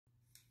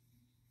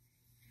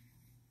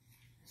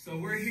So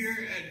we're here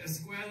at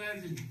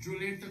Escuela De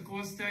Julieta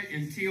Costa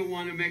in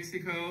Tijuana,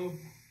 Mexico,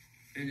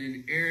 in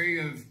an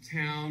area of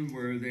town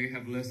where they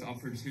have less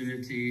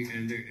opportunity,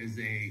 and there is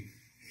a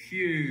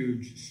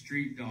huge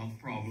street dog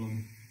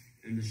problem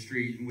in the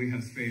street, and we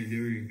have spay and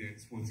neuter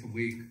events once a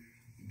week.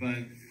 But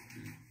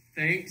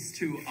thanks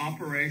to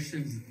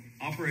Operation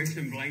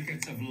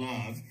Blankets of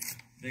Love,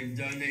 they've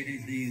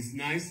donated these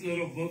nice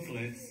little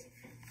booklets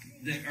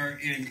that are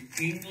in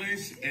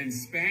English and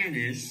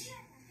Spanish,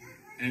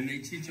 and they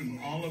teach them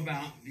all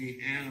about the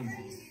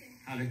animals,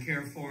 how to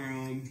care for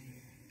them,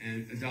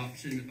 and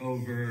adoption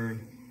over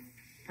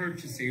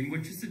purchasing,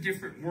 which is a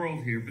different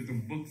world here, but the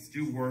books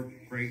do work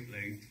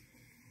greatly.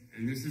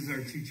 And this is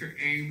our teacher,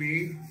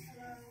 Amy.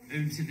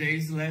 In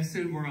today's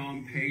lesson, we're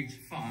on page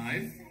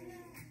 5.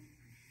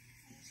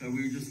 So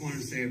we just want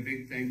to say a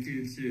big thank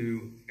you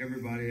to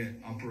everybody at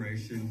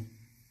Operation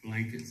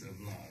Blankets of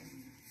Love.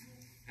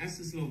 Ask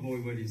this little boy,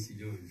 what is he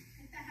doing?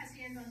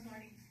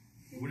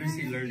 What is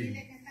he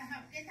learning?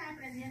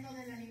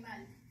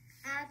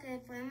 Que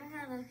podemos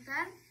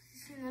adoptar,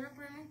 si no lo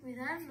podemos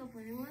cuidar, lo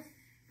podemos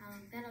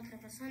adoptar a otra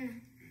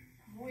persona.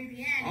 Muy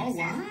bien. Oh,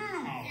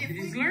 wow.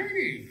 He's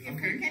learning. If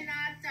Okay. we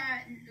cannot,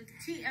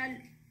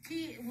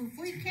 if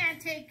we can't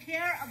take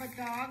care of a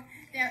dog,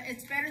 then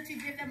it's better to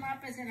give them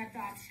up as an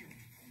adoption.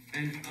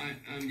 And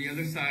on the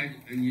other side,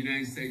 in the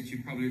United States,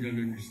 you probably don't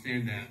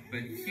understand that.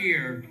 But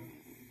here,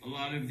 a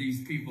lot of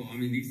these people, I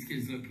mean, these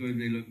kids look good,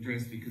 they look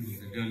dressed because of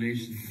the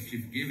donations that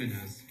you've given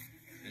us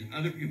and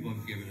other people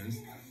have given us.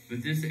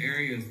 But this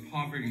area is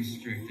poverty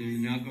stricken,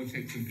 and I'll go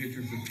take some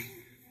pictures of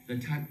the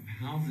type of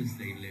houses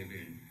they live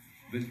in.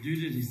 But due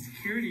to the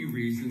security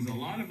reasons, a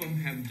lot of them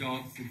have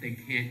dogs that they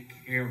can't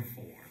care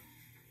for.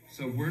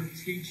 So we're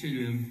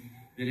teaching them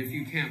that if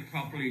you can't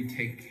properly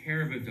take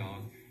care of a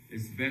dog,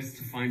 it's best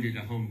to find it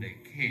a home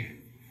that can.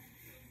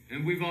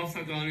 And we've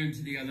also gone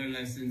into the other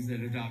lessons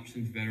that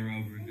adoption's better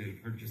over than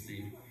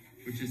purchasing,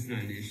 which is not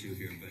an issue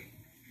here. But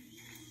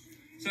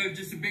so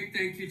just a big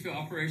thank you to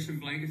Operation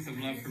Blankets of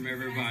Love from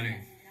everybody.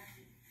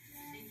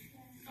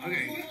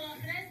 Okay.